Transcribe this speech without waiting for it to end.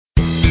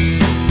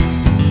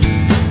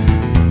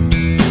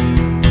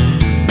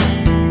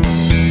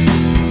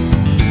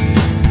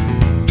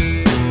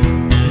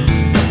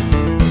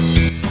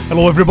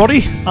Hello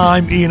everybody,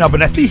 I'm Ian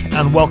Abernethy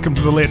and welcome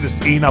to the latest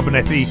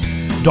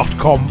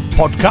IanAbernethy.com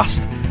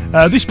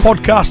podcast. This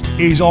podcast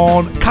is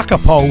on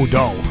Kakapo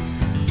Do,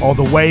 or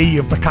the way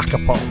of the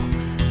Kakapo.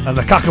 And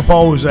the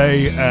Kakapo is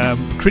a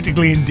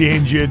critically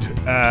endangered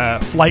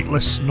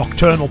flightless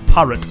nocturnal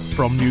parrot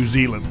from New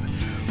Zealand.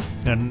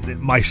 And it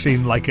might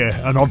seem like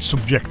an odd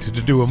subject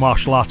to do a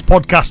martial arts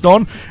podcast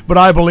on, but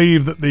I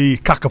believe that the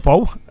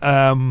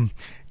Kakapo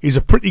is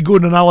a pretty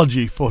good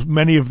analogy for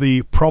many of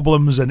the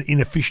problems and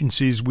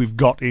inefficiencies we've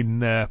got in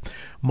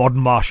modern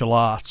martial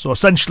arts. So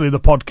essentially the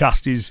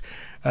podcast is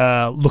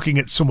looking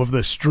at some of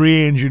the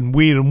strange and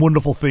weird and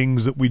wonderful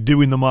things that we do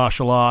in the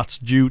martial arts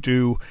due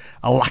to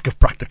a lack of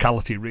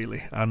practicality,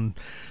 really. And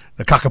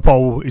the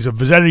Kakapo is a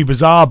very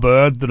bizarre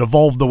bird that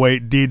evolved the way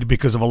it did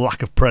because of a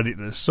lack of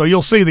predators. So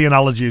you'll see the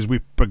analogy as we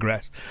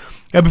progress.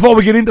 Before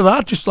we get into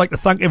that, just like to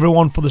thank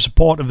everyone for the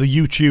support of the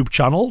YouTube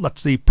channel.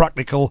 That's the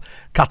Practical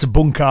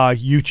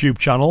Katabunkai YouTube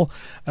channel.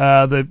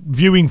 The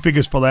viewing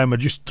figures for them are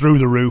just through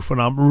the roof,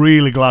 and I'm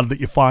really glad that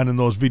you're finding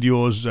those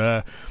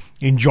videos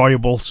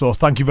enjoyable. So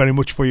thank you very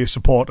much for your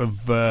support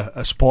of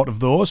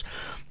those.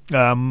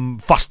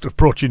 Fast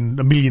approaching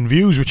 1 million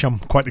views, which I'm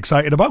quite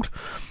excited about.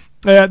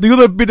 The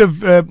other bit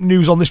of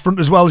news on this front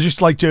as well is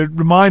just like to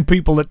remind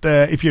people that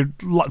if you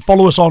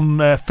follow us on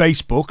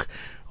Facebook,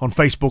 on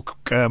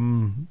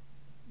Facebook.com/Ian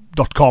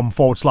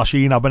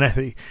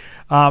Abernethy.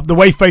 The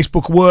way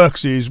Facebook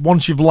works is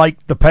once you've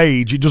liked the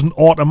page, it doesn't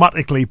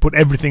automatically put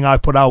everything I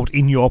put out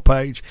in your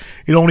page.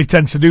 It only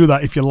tends to do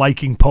that if you're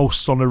liking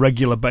posts on a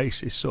regular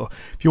basis. So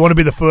if you want to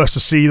be the first to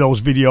see those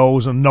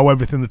videos and know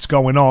everything that's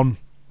going on,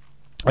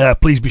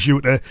 please be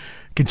sure to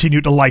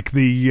continue to like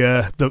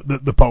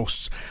the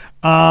posts.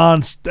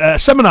 And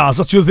seminars,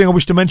 that's the other thing I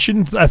wish to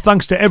mention.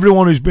 Thanks to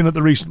everyone who's been at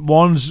the recent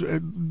ones.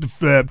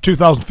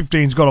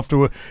 2015's got off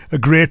to a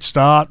great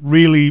start.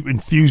 Really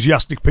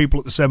enthusiastic people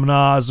at the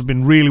seminars, have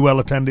been really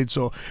well attended,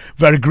 so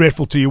very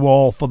grateful to you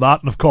all for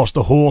that. And of course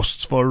the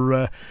hosts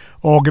for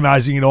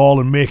organising it all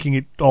and making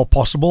it all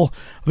possible.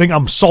 I think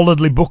I'm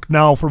solidly booked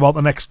now for about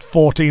the next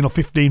 14 or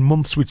 15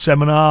 months with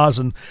seminars,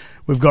 and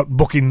we've got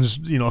bookings,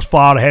 as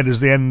far ahead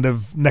as the end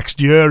of next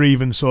year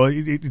even, so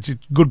it's a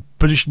good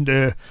position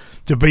to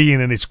be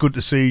in, and it's good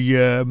to see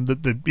that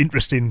the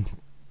interest in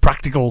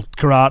practical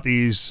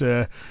karate is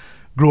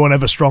growing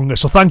ever stronger.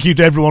 So thank you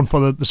to everyone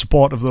for the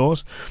support of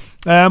those.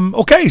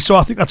 Okay, so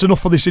I think that's enough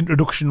for this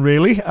introduction,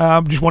 really.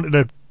 Just wanted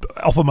to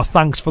offer my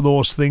thanks for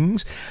those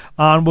things,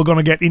 and we're going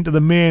to get into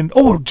the main...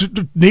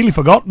 nearly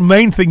forgot.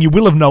 Main thing you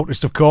will have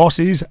noticed, of course,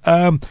 is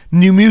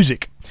new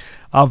music.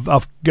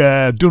 I've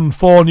done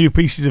 4 new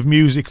pieces of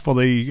music for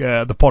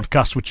the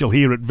podcast, which you'll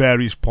hear at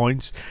various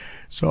points.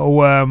 So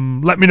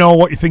let me know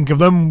what you think of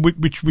them,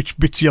 which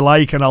bits you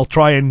like, and I'll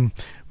try and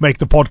make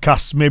the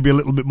podcasts maybe a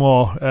little bit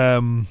more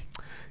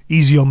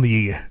easy on the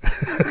ear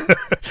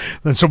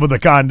than some of the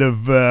kind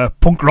of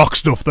punk rock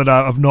stuff that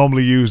I've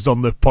normally used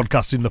on the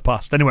podcast in the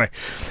past. Anyway,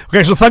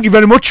 okay, so thank you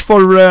very much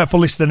for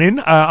listening in.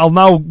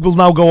 We'll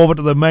now go over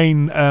to the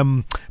main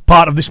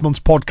part of this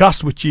month's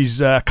podcast, which is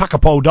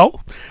Kakapo Do,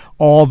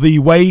 or the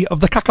way of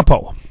the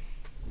Kakapo.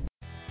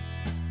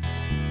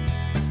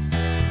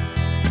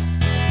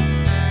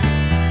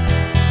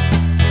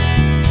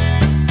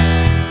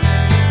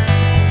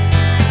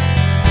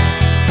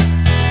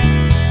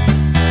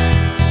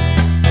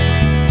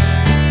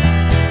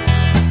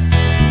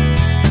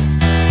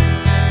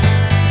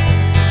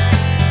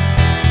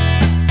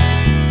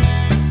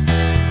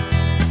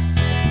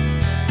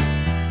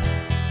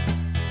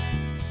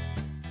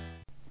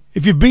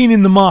 If you've been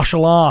in the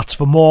martial arts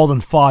for more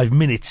than 5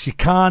 minutes, you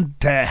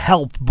can't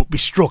help but be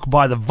struck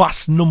by the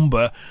vast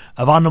number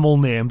of animal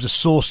names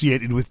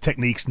associated with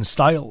techniques and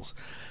styles.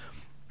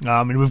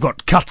 We've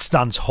got cat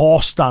stance,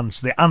 horse stance,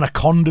 the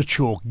anaconda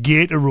choke,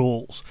 gator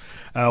rolls,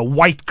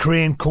 white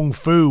crane kung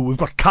fu. We've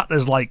got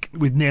katas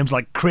with names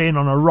like crane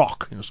on a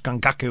rock,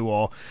 skankaku,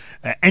 or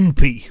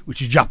enpi,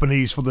 which is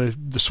Japanese for the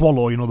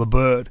swallow, the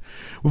bird.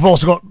 We've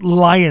also got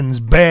lions,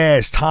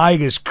 bears,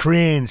 tigers,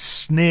 cranes,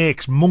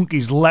 snakes,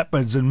 monkeys,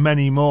 leopards, and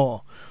many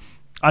more.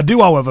 I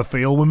do, however,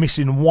 feel we're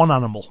missing one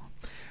animal.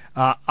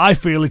 I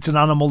feel it's an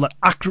animal that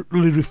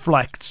accurately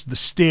reflects the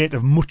state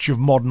of much of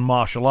modern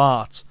martial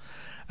arts.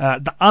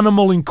 The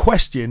animal in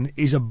question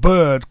is a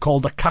bird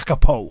called a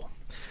kakapo,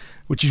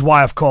 which is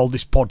why I've called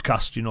this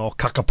podcast,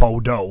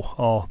 Kakapo Do,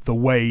 or the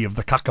way of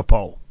the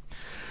Kakapo.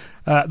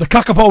 The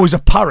kakapo is a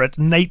parrot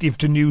native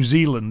to New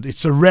Zealand.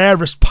 It's the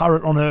rarest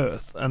parrot on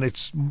Earth, and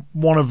it's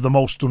one of the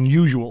most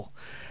unusual.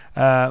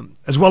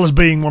 As well as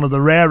being one of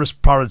the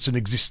rarest parrots in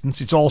existence,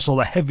 it's also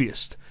the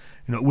heaviest.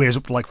 It weighs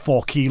up to like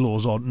 4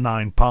 kilos or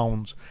 9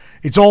 pounds.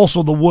 It's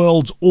also the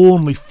world's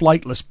only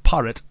flightless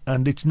parrot,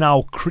 and it's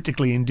now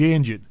critically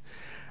endangered.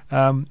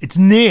 Its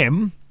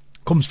name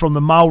comes from the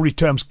Maori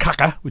terms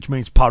kaka, which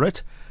means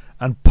parrot,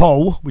 and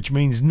po, which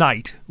means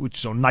night,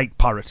 night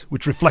parrot,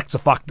 which reflects the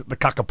fact that the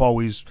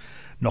kakapo is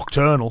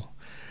nocturnal.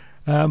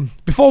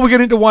 Before we get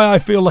into why I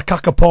feel the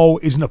kakapo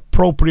is an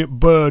appropriate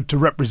bird to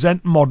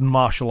represent modern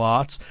martial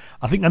arts,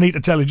 I think I need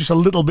to tell you just a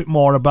little bit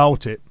more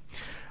about it.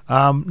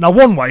 Now,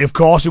 one way, of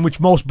course, in which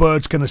most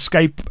birds can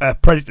escape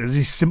predators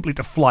is simply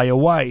to fly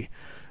away.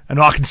 And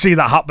I can see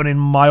that happen in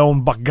my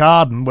own back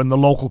garden when the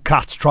local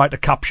cats try to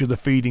capture the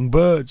feeding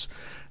birds.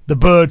 The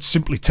birds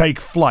simply take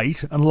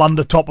flight and land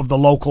atop of the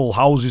local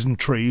houses and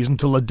trees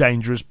until the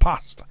danger is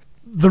past.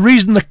 The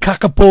reason the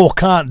kakapo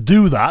can't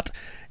do that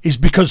is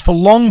because for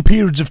long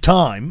periods of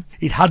time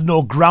it had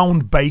no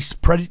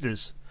ground-based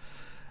predators.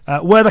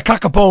 Where the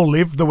kakapo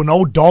lived, there were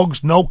no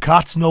dogs, no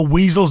cats, no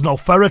weasels, no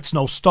ferrets,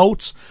 no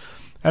stoats.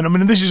 And I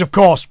mean, this is of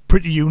course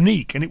pretty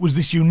unique, and it was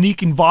this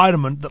unique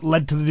environment that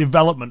led to the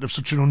development of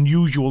such an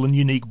unusual and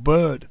unique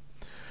bird.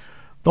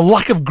 The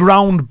lack of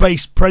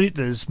ground-based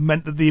predators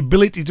meant that the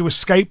ability to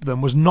escape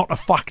them was not a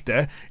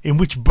factor in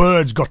which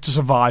birds got to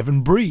survive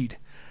and breed.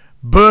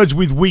 Birds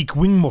with weak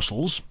wing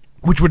muscles,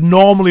 which would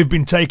normally have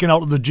been taken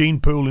out of the gene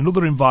pool in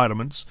other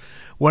environments,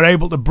 were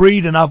able to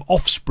breed and have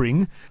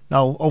offspring.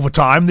 Now, over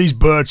time, these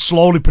birds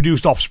slowly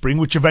produced offspring,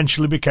 which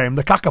eventually became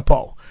the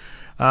kakapo.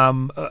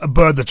 A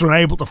bird that's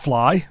unable to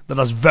fly, that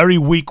has very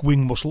weak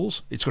wing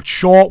muscles, it's got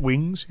short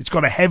wings, it's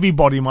got a heavy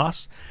body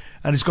mass,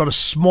 and it's got a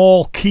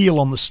small keel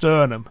on the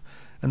sternum.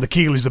 And the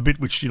keel is the bit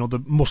which,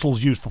 the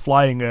muscles used for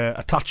flying are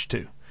attached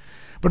to.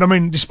 But I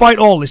mean, despite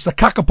all this, the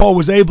kakapo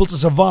was able to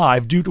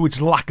survive due to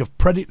its lack of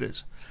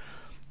predators.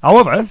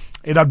 However,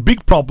 it had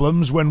big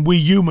problems when we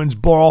humans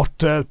brought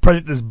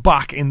predators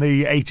back in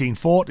the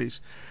 1840s.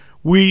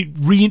 We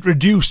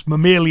reintroduced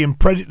mammalian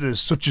predators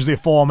such as the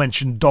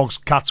aforementioned dogs,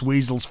 cats,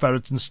 weasels,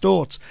 ferrets and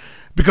stoats,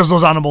 because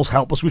those animals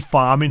help us with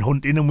farming,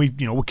 hunting, and we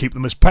keep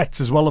them as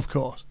pets as well, of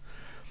course.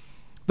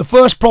 The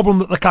first problem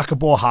that the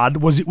kakapo had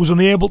was it was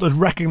unable to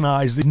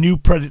recognise the new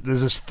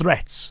predators as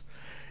threats.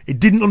 It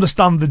didn't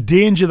understand the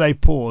danger they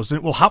posed, and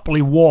it will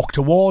happily walk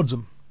towards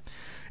them.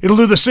 It'll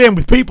do the same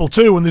with people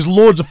too, and there's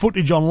loads of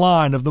footage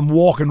online of them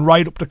walking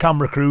right up to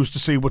camera crews to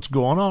see what's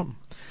going on.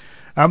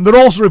 There are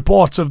also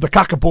reports of the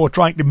kakapo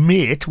trying to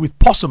mate with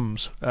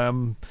possums,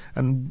 and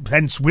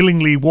hence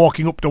willingly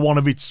walking up to one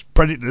of its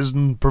predators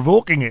and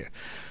provoking it.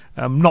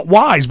 Not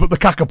wise, but the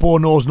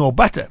kakapo knows no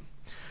better.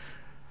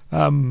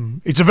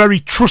 It's a very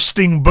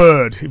trusting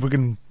bird, if we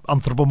can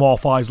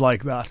anthropomorphise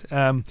like that.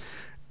 And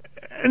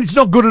it's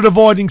not good at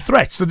avoiding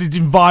threats that its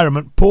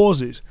environment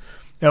poses.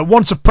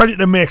 Once a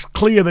predator makes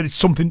clear that it's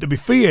something to be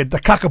feared, the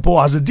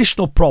kakapo has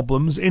additional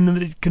problems in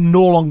that it can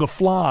no longer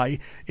fly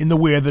in the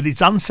way that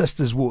its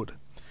ancestors would.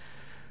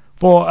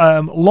 For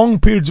long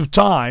periods of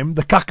time,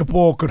 the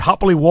kakapo could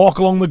happily walk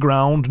along the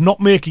ground, not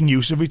making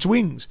use of its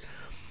wings.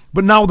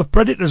 But now the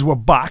predators were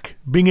back,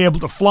 being able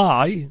to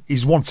fly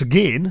is once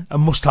again a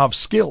must-have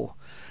skill.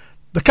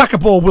 The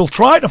kakapo will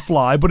try to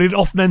fly, but it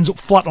often ends up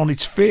flat on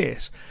its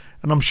face,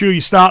 and I'm sure you're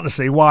starting to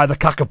see why the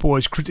kakapo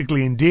is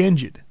critically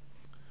endangered.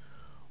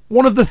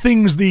 One of the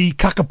things the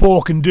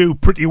kakapo can do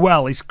pretty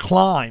well is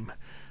climb.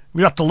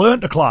 We had to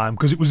learn to climb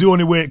because it was the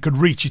only way it could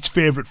reach its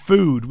favourite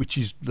food, which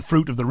is the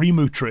fruit of the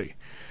rimu tree.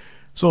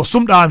 So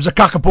sometimes the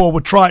kakapo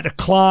would try to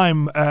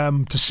climb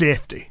to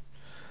safety.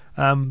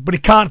 But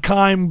it can't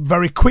climb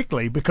very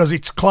quickly because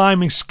its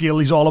climbing skill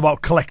is all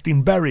about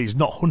collecting berries,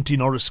 not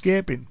hunting or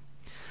escaping.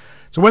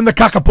 So when the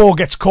kakapo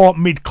gets caught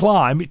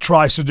mid-climb, it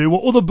tries to do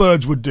what other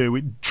birds would do.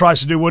 It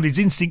tries to do what its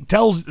instinct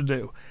tells it to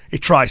do.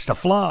 It tries to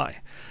fly.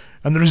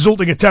 And the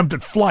resulting attempt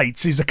at flight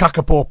sees the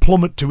kakapo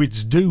plummet to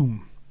its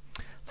doom.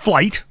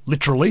 Flight,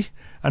 literally,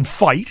 and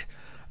fight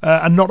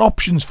are not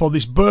options for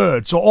this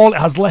bird, so all it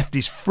has left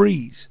is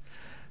freeze.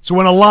 So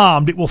when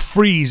alarmed, it will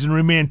freeze and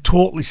remain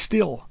totally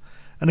still.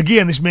 And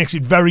again, this makes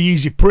it very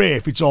easy prey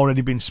if it's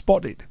already been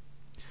spotted.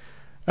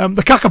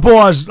 The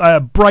kakapo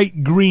has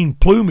bright green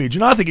plumage,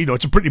 and I think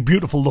it's a pretty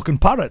beautiful looking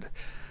parrot.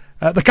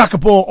 The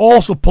kakapo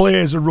also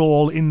plays a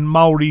role in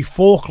Maori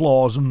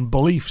folklores and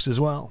beliefs as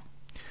well.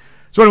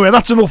 So anyway,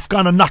 that's enough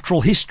kind of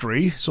natural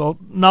history. So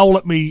now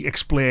let me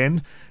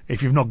explain,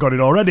 if you've not got it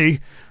already,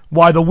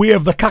 why the way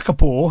of the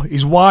kakapo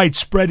is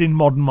widespread in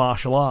modern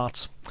martial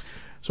arts.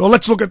 So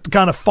let's look at the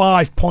kind of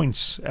 5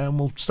 points, and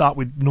we'll start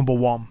with number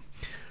 1.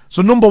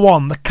 So number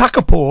 1, the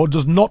kakapo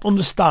does not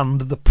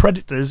understand the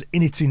predators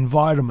in its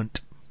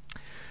environment.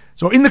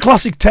 So in the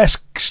classic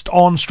text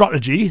on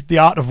strategy, The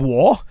Art of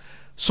War,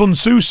 Sun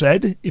Tzu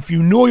said, if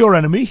you know your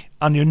enemy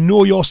and you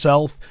know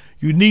yourself,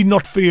 you need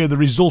not fear the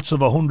results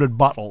of 100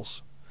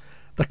 battles.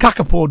 The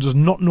kakapo does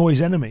not know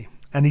his enemy,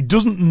 and he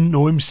doesn't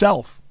know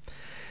himself.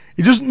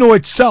 It doesn't know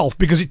itself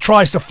because it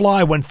tries to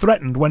fly when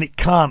threatened when it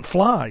can't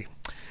fly.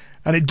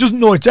 And it doesn't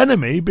know its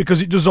enemy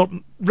because it does not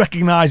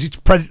recognise its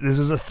predators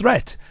as a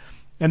threat.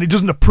 And it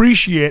doesn't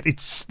appreciate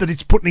that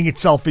it's putting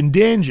itself in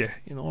danger,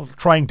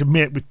 trying to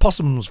mate with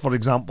possums, for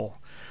example.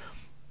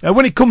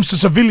 When it comes to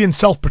civilian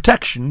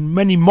self-protection,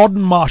 many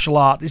modern martial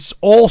artists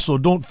also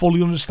don't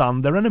fully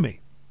understand their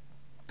enemy.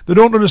 They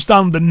don't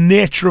understand the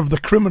nature of the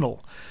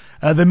criminal.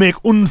 They make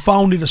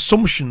unfounded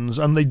assumptions,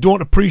 and they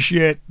don't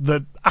appreciate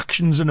the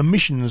actions and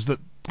omissions that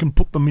can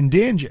put them in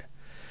danger.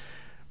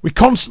 We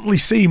constantly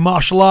see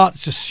martial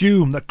artists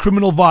assume that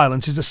criminal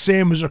violence is the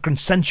same as a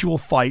consensual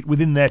fight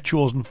within their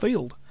chosen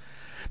field.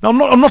 Now,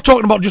 I'm not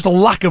talking about just a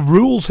lack of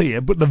rules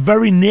here, but the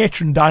very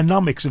nature and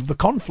dynamics of the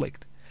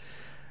conflict.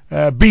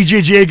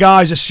 BJJ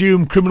guys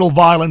assume criminal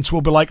violence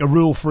will be like a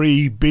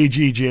rule-free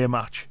BJJ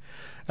match.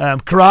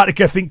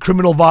 Karateka think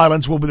criminal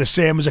violence will be the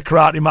same as a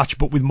karate match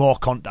but with more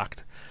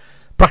contact.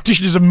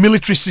 Practitioners of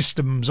military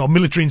systems or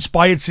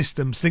military-inspired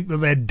systems think that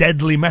their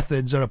deadly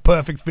methods are a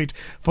perfect fit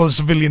for the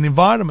civilian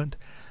environment.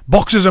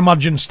 Boxers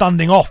imagine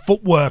standing off,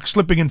 footwork,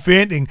 slipping and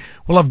fainting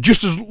will have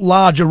just as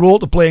large a role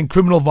to play in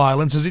criminal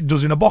violence as it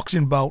does in a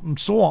boxing bout, and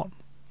so on.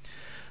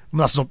 And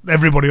that's not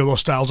everybody of those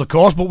styles, of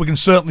course, but we can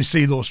certainly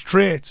see those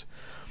traits.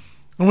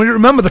 And we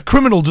remember the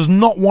criminal does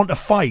not want to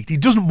fight. He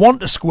doesn't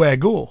want a square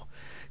go.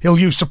 He'll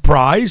use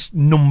surprise,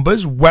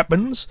 numbers,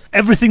 weapons,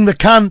 everything they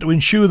can to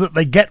ensure that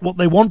they get what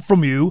they want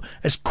from you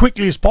as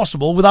quickly as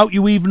possible without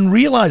you even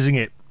realising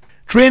it.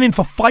 Training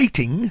for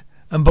fighting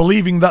and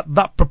believing that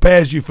that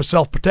prepares you for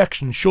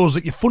self-protection shows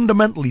that you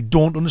fundamentally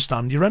don't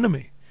understand your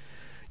enemy.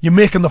 You're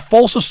making the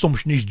false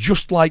assumption he's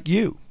just like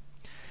you.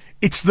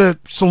 It's the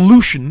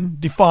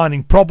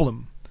solution-defining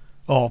problem,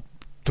 or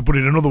to put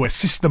it another way,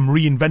 system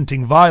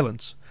reinventing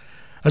violence,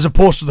 as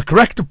opposed to the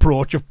correct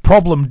approach of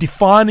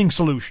problem-defining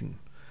solution,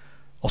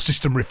 or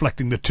system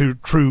reflecting the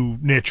true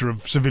nature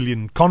of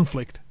civilian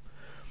conflict.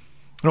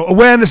 Now,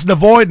 awareness and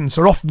avoidance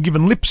are often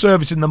given lip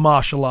service in the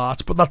martial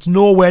arts, but that's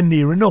nowhere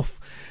near enough.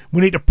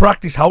 We need to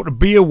practice how to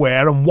be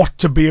aware and what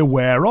to be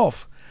aware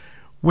of.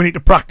 We need to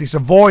practice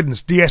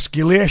avoidance,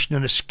 de-escalation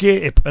and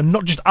escape, and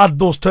not just add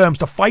those terms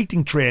to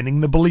fighting training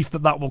in the belief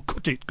that that will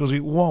cut it, because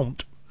it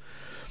won't.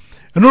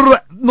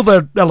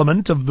 Another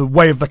element of the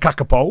way of the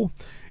kakapo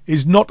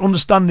is not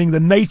understanding the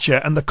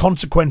nature and the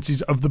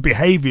consequences of the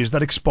behaviours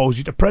that expose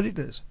you to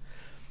predators.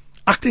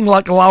 Acting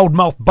like a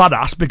loudmouth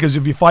badass because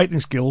of your fighting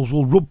skills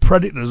will rub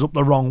predators up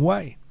the wrong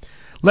way.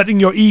 Letting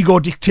your ego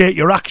dictate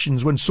your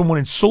actions when someone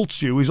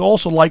insults you is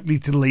also likely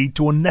to lead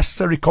to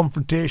unnecessary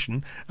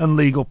confrontation and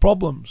legal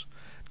problems.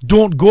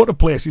 Don't go to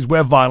places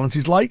where violence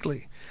is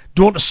likely.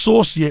 Don't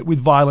associate with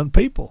violent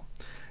people.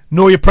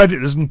 Know your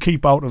predators and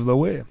keep out of their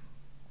way.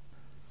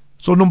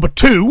 So number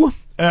 2,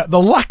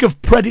 the lack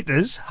of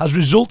predators has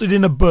resulted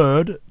in a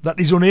bird that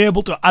is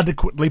unable to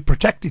adequately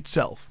protect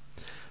itself.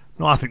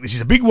 Now, I think this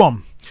is a big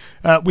one.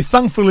 We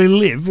thankfully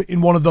live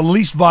in one of the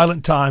least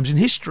violent times in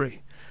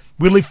history.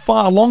 We live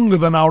far longer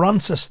than our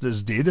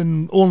ancestors did,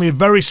 and only a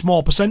very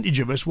small percentage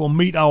of us will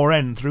meet our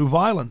end through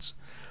violence.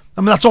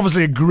 I mean, that's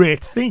obviously a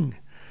great thing.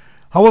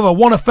 However,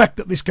 one effect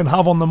that this can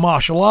have on the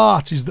martial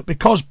arts is that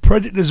because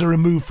predators are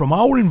removed from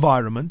our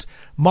environment,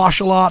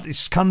 martial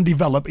artists can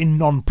develop in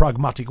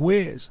non-pragmatic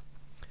ways.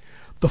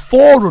 The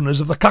forerunners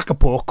of the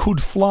kakapo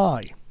could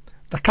fly.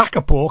 The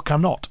kakapo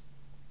cannot.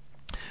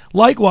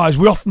 Likewise,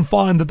 we often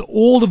find that the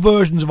older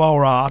versions of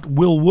our art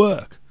will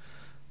work.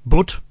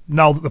 But,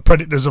 now that the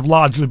predators have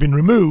largely been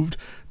removed,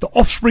 the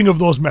offspring of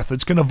those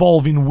methods can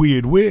evolve in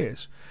weird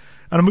ways,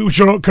 and which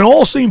can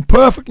all seem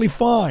perfectly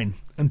fine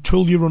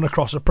until you run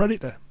across a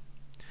predator.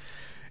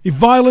 If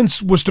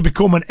violence was to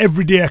become an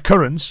everyday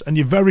occurrence and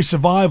your very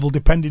survival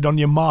depended on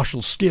your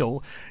martial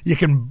skill, you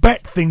can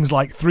bet things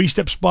like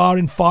 3-step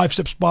sparring,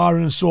 5-step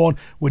sparring and so on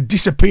would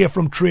disappear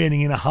from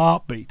training in a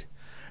heartbeat.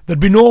 There'd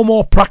be no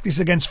more practice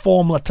against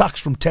formal attacks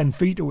from 10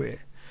 feet away.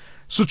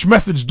 Such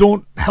methods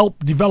don't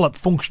help develop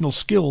functional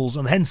skills,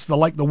 and hence they're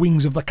like the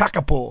wings of the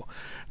kakapo.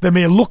 They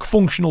may look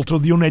functional to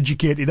the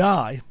uneducated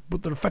eye,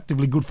 but they're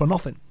effectively good for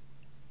nothing.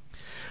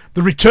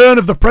 The return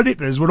of the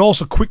predators would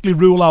also quickly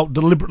rule out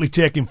deliberately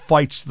taking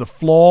fights to the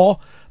floor,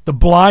 the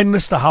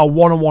blindness to how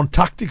one-on-one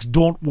tactics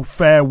don't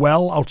fare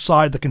well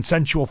outside the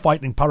consensual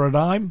fighting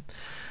paradigm.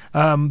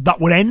 That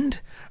would end,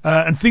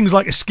 and things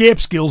like escape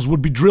skills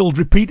would be drilled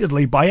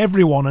repeatedly by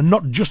everyone and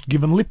not just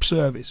given lip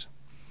service.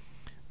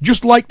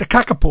 Just like the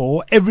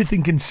kakapo,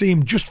 everything can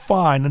seem just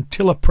fine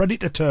until a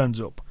predator turns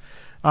up,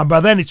 and by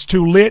then it's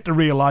too late to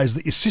realise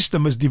that your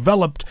system has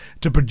developed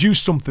to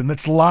produce something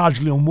that's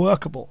largely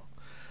unworkable.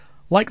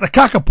 Like the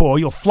kakapo,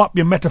 you'll flap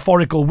your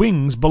metaphorical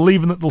wings,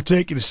 believing that they'll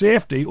take you to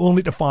safety,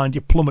 only to find you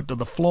plummet to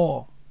the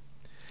floor.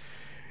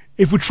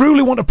 If we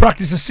truly want to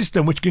practice a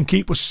system which can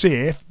keep us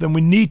safe, then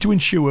we need to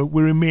ensure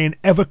we remain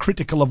ever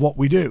critical of what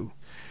we do.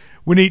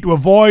 We need to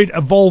avoid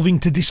evolving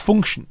to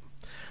dysfunction,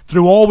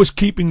 through always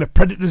keeping the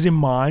predators in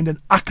mind and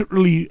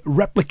accurately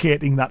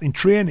replicating that in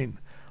training.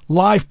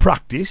 Live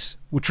practice,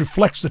 which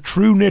reflects the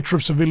true nature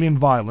of civilian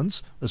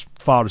violence, as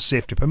far as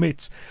safety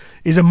permits,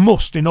 is a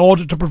must in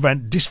order to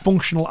prevent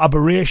dysfunctional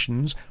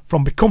aberrations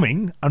from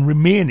becoming and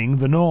remaining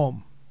the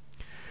norm.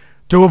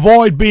 To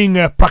avoid being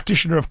a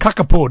practitioner of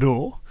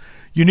kakapo-do,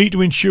 you need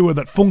to ensure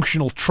that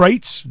functional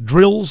traits,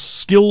 drills,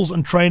 skills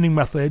and training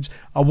methods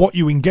are what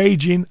you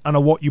engage in and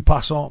are what you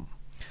pass on.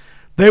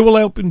 They will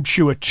help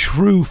ensure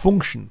true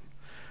function.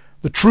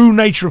 The true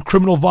nature of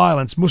criminal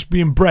violence must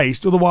be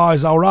embraced,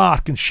 otherwise our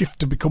art can shift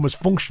to become as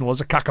functional as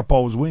a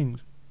kakapo's wings.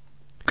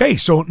 Okay,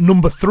 so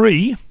number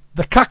 3,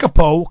 the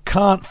kakapo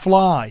can't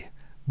fly,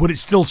 but it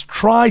still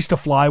tries to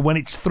fly when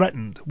it's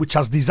threatened, which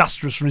has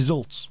disastrous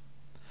results.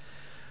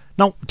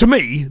 Now, to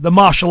me, the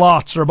martial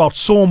arts are about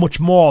so much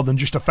more than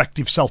just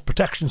effective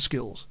self-protection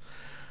skills.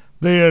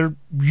 They're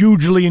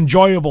hugely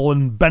enjoyable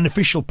and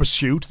beneficial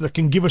pursuit that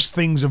can give us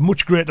things of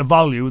much greater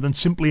value than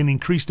simply an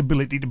increased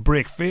ability to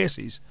break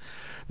faces.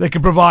 They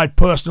can provide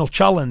personal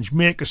challenge,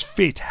 make us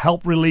fit,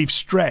 help relieve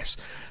stress.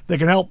 They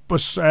can help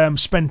us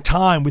spend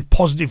time with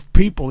positive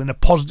people in a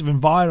positive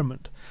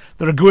environment.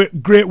 They're a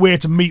great way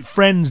to meet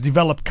friends,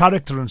 develop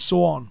character, and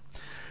so on.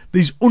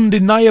 These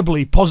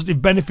undeniably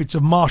positive benefits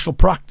of martial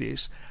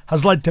practice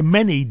has led to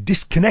many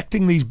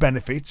disconnecting these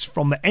benefits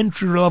from the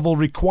entry-level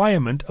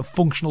requirement of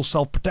functional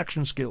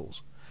self-protection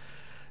skills.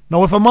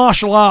 Now, if a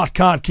martial art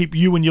can't keep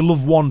you and your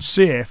loved ones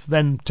safe,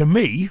 then to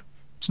me,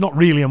 it's not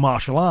really a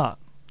martial art.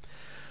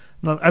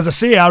 Now, as I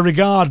say, I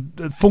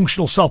regard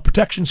functional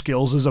self-protection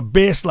skills as a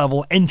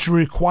base-level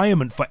entry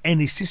requirement for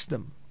any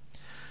system.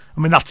 I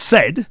mean, that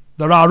said,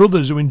 there are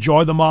others who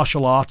enjoy the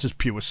martial arts as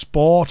pure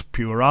sport,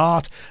 pure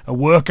art, a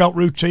workout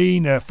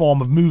routine, a form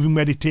of moving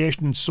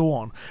meditation, and so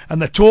on. And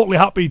they're totally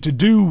happy to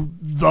do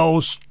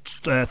those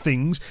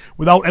things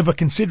without ever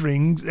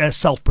considering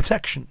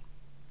self-protection.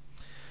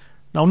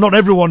 Now, not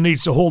everyone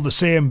needs to hold the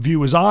same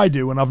view as I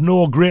do, and I've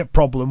no great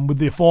problem with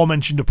the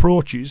aforementioned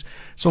approaches,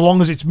 so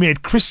long as it's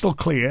made crystal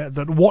clear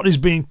that what is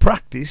being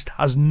practiced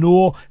has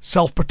no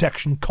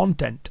self-protection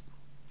content.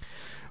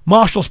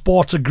 Martial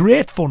sports are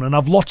great fun and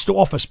have lots to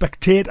offer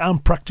spectator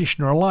and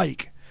practitioner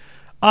alike.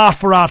 Art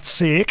for art's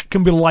sake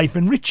can be life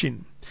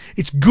enriching.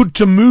 It's good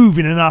to move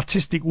in an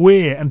artistic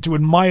way and to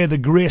admire the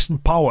grace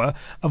and power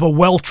of a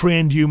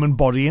well-trained human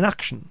body in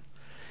action.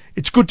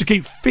 It's good to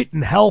keep fit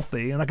and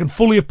healthy, and I can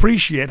fully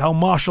appreciate how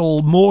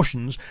martial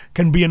motions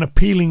can be an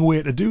appealing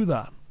way to do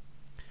that.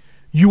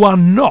 You are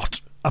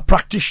not a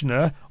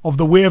practitioner of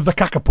the way of the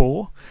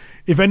kakapo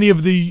if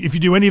you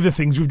do any of the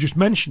things we've just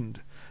mentioned.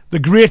 The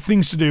great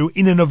things to do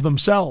in and of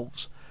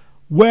themselves.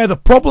 Where the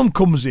problem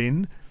comes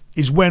in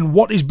is when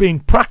what is being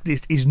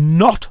practiced is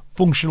not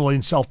functional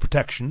in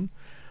self-protection,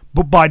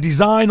 but by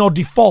design or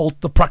default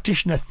the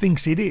practitioner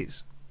thinks it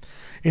is.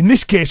 In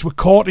this case, we're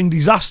courting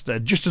disaster,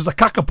 just as the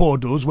kakapo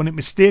does when it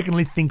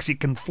mistakenly thinks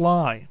it can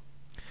fly.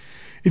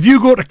 If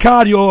you go to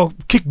cardio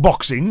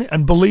kickboxing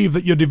and believe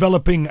that you're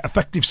developing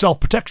effective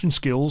self-protection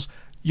skills,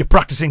 you're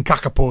practicing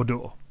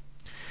kakapo-do.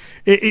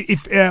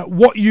 If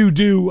what you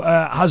do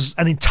has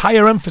an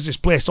entire emphasis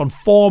placed on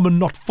form and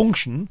not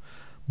function,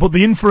 but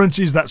the inference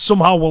is that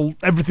somehow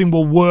everything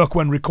will work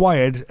when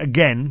required,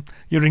 again,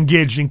 you're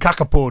engaged in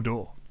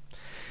kakapo-do.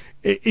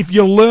 If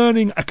you're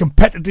learning a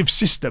competitive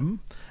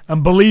system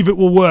and believe it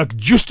will work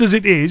just as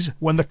it is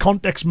when the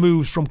context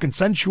moves from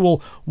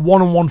consensual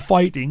one-on-one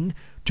fighting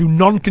to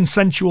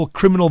non-consensual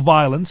criminal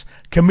violence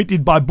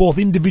committed by both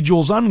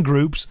individuals and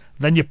groups,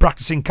 then you're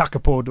practicing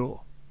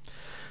kakapo-do.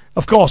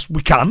 Of course,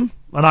 we can,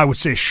 and I would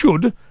say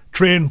should,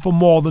 train for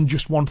more than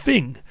just one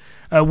thing.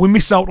 We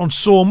miss out on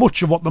so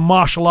much of what the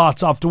martial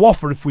arts have to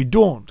offer if we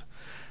don't.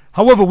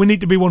 However, we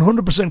need to be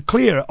 100%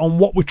 clear on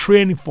what we're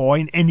training for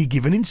in any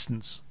given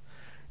instance.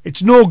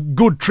 It's no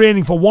good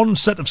training for one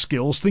set of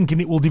skills thinking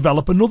it will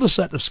develop another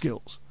set of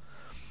skills.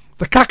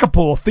 The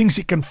kakapo thinks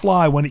it can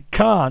fly when it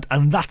can't,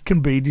 and that can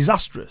be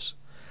disastrous.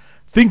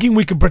 Thinking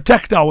we can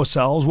protect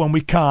ourselves when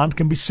we can't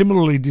can be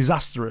similarly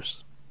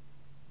disastrous.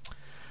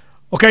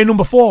 Okay,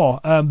 number 4,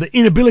 the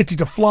inability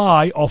to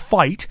fly or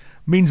fight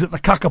means that the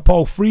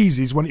kakapo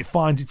freezes when it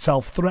finds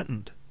itself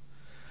threatened.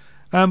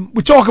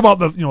 We talk about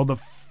the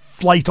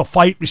flight or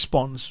fight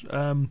response,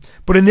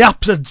 but in the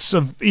absence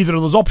of either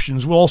of those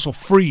options, we'll also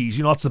freeze.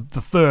 That's the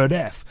third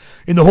F,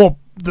 in the hope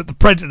that the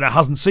predator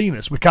hasn't seen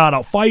us. We can't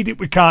outfight it,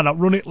 we can't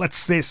outrun it. Let's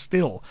stay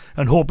still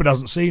and hope it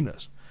hasn't seen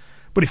us.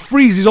 But if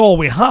freeze is all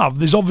we have,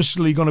 there's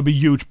obviously going to be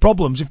huge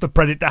problems if the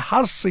predator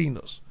has seen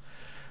us.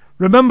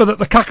 Remember that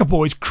the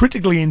kakapo is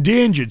critically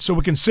endangered, so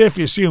we can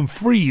safely assume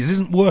freeze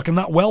isn't working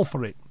that well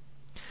for it.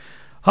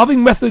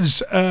 Having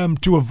methods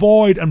to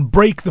avoid and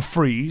break the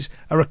freeze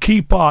are a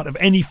key part of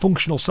any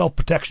functional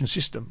self-protection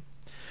system.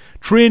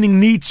 Training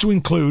needs to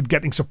include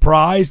getting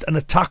surprised and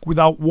attack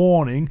without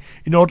warning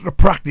in order to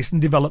practice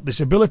and develop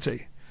this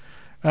ability.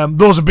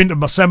 Those who've been to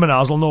my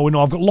seminars will know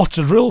I've got lots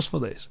of drills for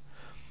this.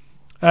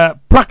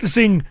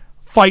 Practicing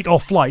fight or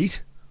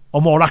flight,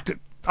 or more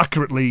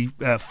accurately,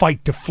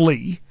 fight to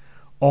flee,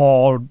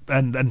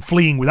 and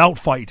fleeing without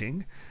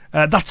fighting,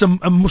 that's a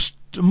must.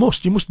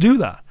 You must do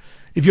that.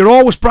 If you're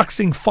always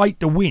practicing fight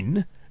to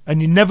win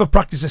and you never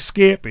practice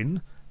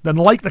escaping, then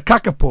like the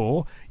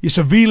kakapo, you're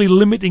severely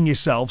limiting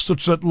yourself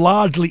such that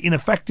largely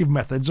ineffective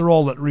methods are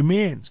all that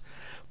remains.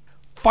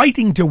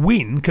 Fighting to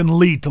win can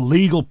lead to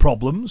legal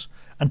problems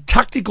and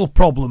tactical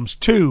problems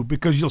too,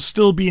 because you'll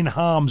still be in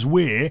harm's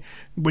way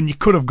when you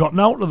could have gotten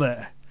out of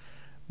there.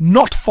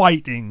 Not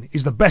fighting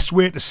is the best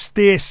way to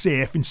stay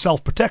safe in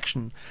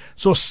self-protection.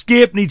 So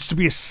escape needs to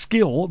be a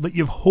skill that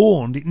you've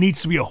honed. It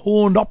needs to be a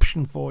honed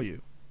option for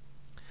you.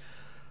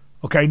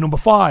 Okay, number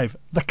 5.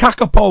 The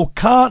kakapo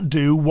can't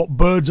do what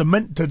birds are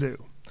meant to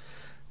do,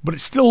 but it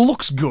still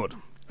looks good,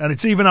 and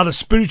it's even had a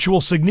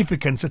spiritual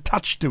significance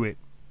attached to it.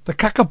 The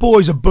kakapo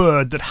is a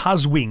bird that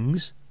has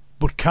wings,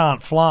 but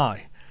can't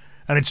fly,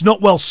 and it's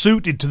not well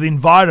suited to the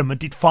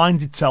environment it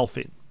finds itself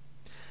in.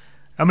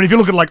 I mean, if you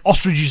look at like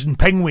ostriches and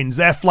penguins,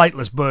 they're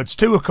flightless birds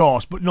too, of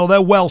course, but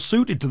they're well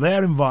suited to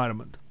their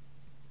environment.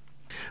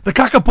 The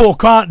kakapo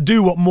can't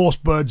do what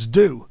most birds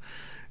do.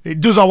 It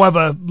does,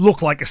 however,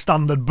 look like a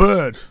standard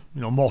bird,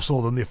 more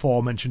so than the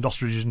aforementioned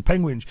ostriches and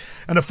penguins.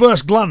 And at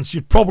first glance,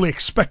 you'd probably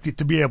expect it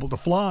to be able to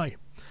fly.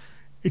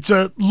 It's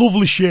a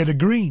lovely shade of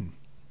green.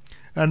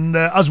 And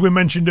as we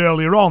mentioned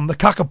earlier on, the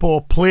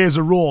kakapo plays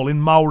a role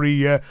in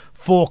Maori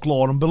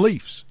folklore and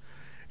beliefs.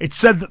 It's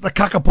said that the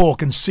kakapo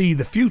can see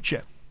the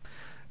future.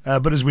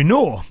 But as we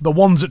know, the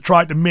ones that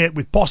tried to mate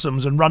with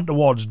possums and ran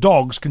towards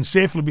dogs can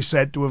safely be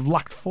said to have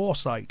lacked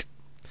foresight.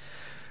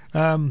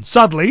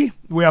 Sadly,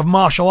 we have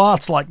martial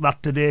arts like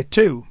that today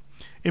too.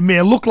 It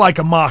may look like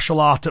a martial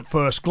art at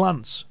first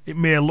glance. It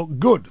may look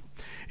good.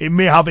 It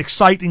may have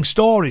exciting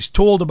stories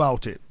told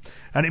about it.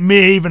 And it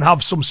may even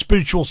have some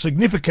spiritual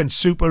significance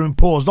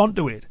superimposed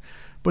onto it.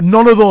 But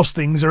none of those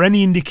things are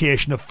any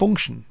indication of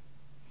function.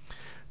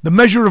 The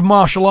measure of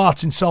martial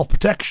arts in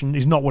self-protection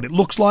is not what it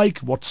looks like,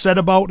 what's said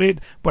about it,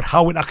 but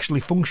how it actually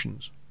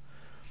functions.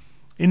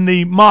 In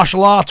the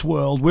martial arts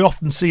world, we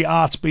often see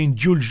arts being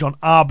judged on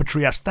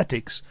arbitrary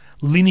aesthetics,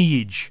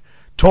 lineage,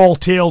 tall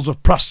tales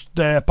of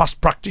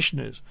past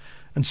practitioners,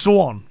 and so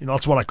on.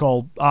 That's what I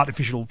call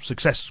artificial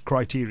success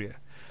criteria.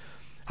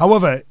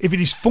 However, if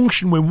it is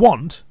function we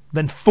want,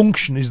 then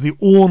function is the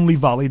only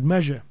valid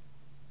measure.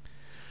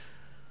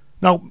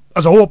 Now,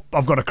 as I hope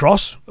I've got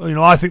across,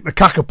 I think the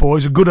kakapo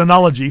is a good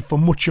analogy for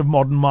much of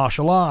modern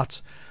martial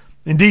arts.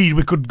 Indeed,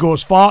 we could go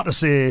as far to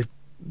say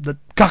that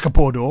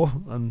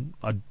kakapo-do, and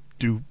I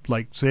do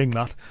like saying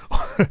that,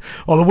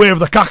 or the way of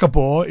the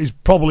kakapo is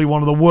probably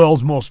one of the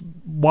world's most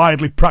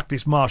widely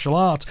practiced martial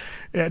arts.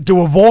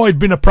 To avoid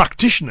being a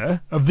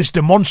practitioner of this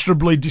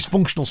demonstrably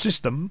dysfunctional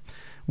system,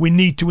 we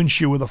need to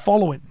ensure the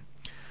following.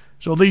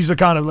 So these are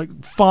kind of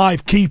like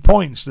 5 key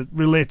points that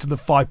relate to the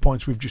 5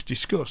 points we've just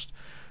discussed.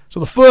 So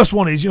the first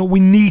one is,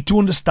 we need to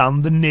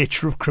understand the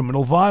nature of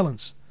criminal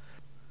violence.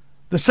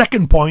 The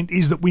second point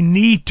is that we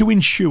need to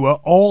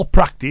ensure all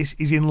practice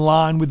is in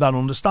line with that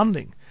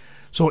understanding.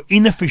 So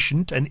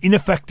inefficient and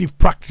ineffective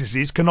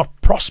practices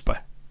cannot prosper.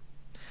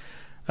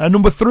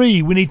 Number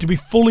 3, we need to be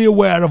fully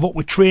aware of what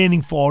we're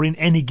training for in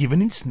any given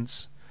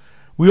instance.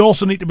 We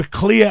also need to be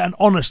clear and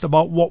honest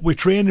about what we're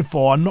training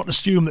for and not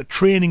assume that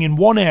training in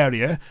one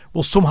area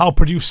will somehow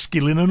produce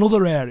skill in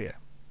another area.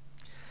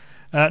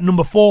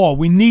 Number 4,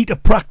 we need to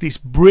practice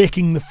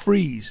breaking the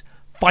freeze,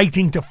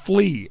 fighting to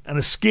flee and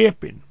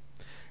escaping.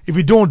 If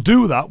we don't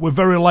do that, we're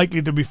very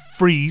likely to be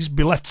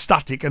left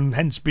static and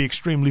hence be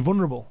extremely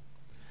vulnerable.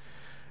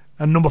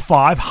 And number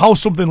 5, how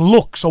something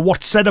looks or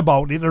what's said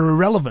about it are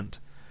irrelevant.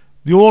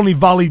 The only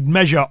valid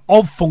measure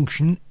of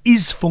function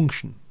is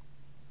function.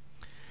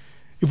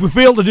 If we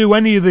fail to do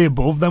any of the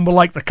above, then we're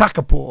like the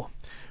kakapo.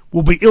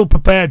 We'll be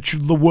ill-prepared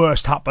should the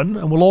worst happen,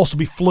 and we'll also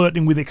be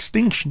flirting with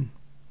extinction.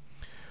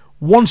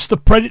 Once the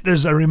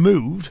predators are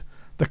removed,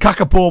 the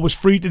kakapo was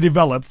free to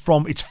develop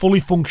from its fully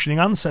functioning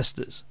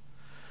ancestors.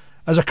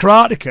 As a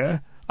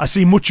karateka, I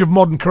see much of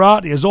modern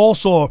karate has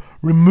also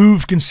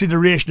removed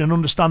consideration and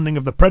understanding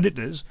of the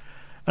predators,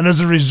 and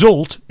as a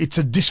result, it's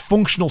a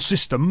dysfunctional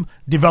system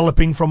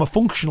developing from a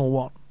functional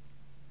one.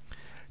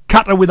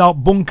 Kata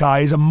without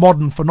bunkai is a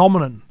modern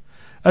phenomenon,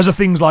 as are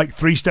things like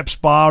 3-step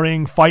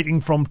sparring,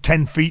 fighting from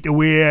 10 feet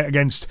away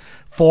against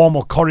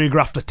formal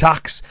choreographed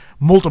attacks,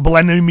 multiple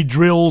enemy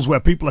drills where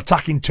people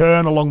attack in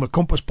turn along the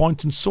compass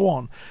point and so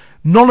on.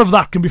 None of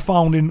that can be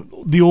found in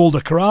the older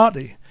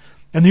karate.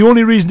 And the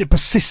only reason it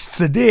persists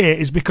today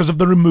is because of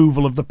the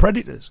removal of the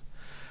predators.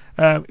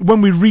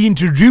 When we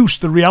reintroduce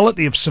the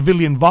reality of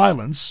civilian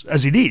violence,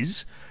 as it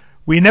is,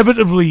 we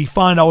inevitably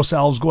find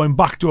ourselves going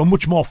back to a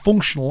much more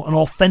functional and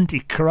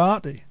authentic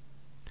karate.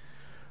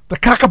 The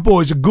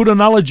kakapo is a good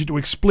analogy to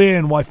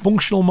explain why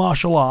functional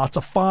martial arts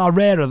are far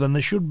rarer than they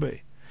should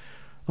be.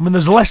 I mean,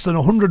 there's less than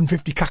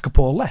 150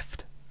 kakapo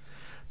left.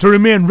 To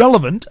remain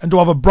relevant and to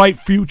have a bright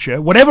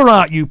future, whatever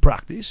art you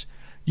practice,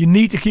 you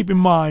need to keep in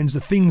mind the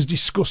things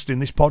discussed in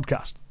this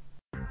podcast.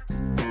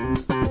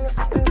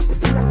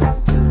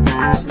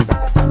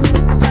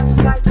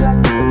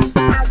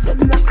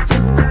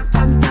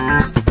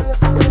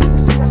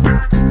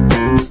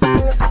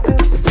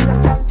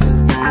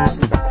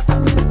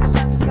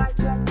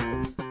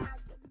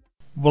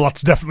 Well,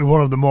 that's definitely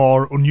one of the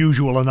more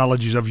unusual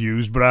analogies I've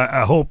used, but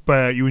I hope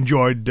you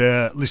enjoyed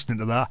listening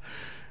to that.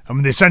 I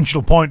mean, the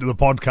essential point of the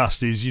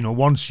podcast is,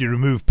 once you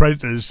remove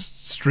predators,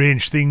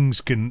 strange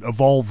things can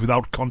evolve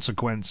without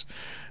consequence.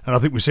 And I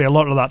think we see a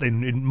lot of that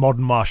in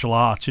modern martial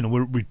arts.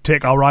 We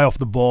take our eye off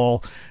the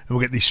ball and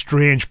we get these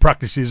strange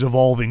practices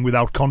evolving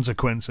without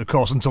consequence, of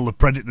course, until the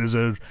predators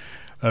are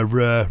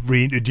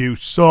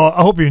reintroduced. So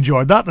I hope you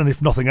enjoyed that, and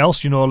if nothing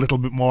else, a little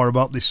bit more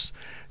about this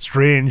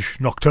strange,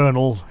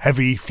 nocturnal,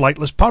 heavy,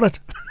 flightless parrot.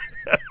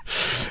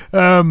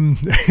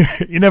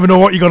 You never know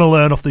what you're going to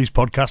learn off these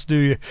podcasts, do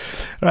you?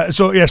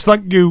 So yes,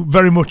 thank you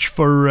very much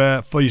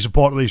for your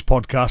support of these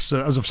podcasts.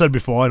 As I've said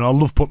before, I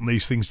love putting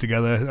these things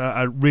together.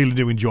 I really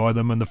do enjoy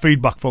them, and the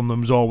feedback from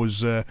them is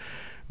always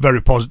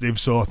very positive.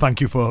 So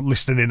thank you for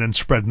listening in and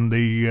spreading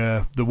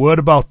the word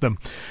about them.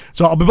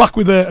 So I'll be back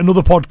with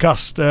another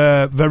podcast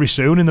very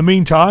soon. In the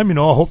meantime,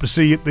 I hope to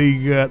see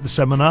you at the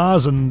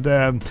seminars, and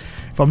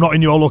if I'm not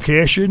in your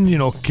location,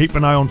 keep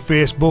an eye on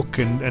Facebook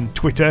and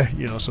Twitter.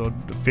 So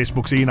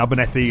Facebook's Ian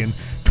Abernethy and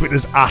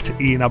Twitter's at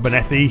Ian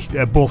Abernethy,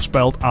 both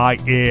spelled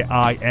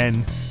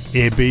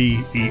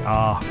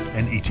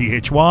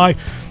IAINABERNETHY.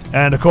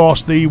 And of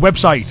course the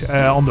website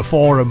on the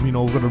forum,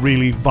 we've got a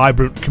really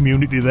vibrant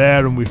community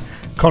there, and we're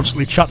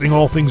constantly chatting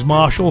all things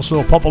Marshall,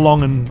 so pop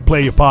along and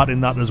play your part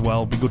in that as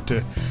well. Be good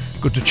to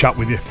chat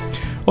with you.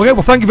 Okay,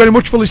 well, thank you very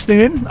much for listening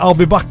in. I'll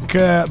be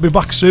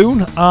back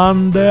soon,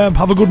 and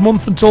have a good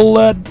month until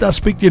I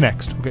speak to you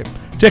next. Okay,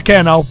 take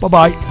care now. Bye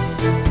bye.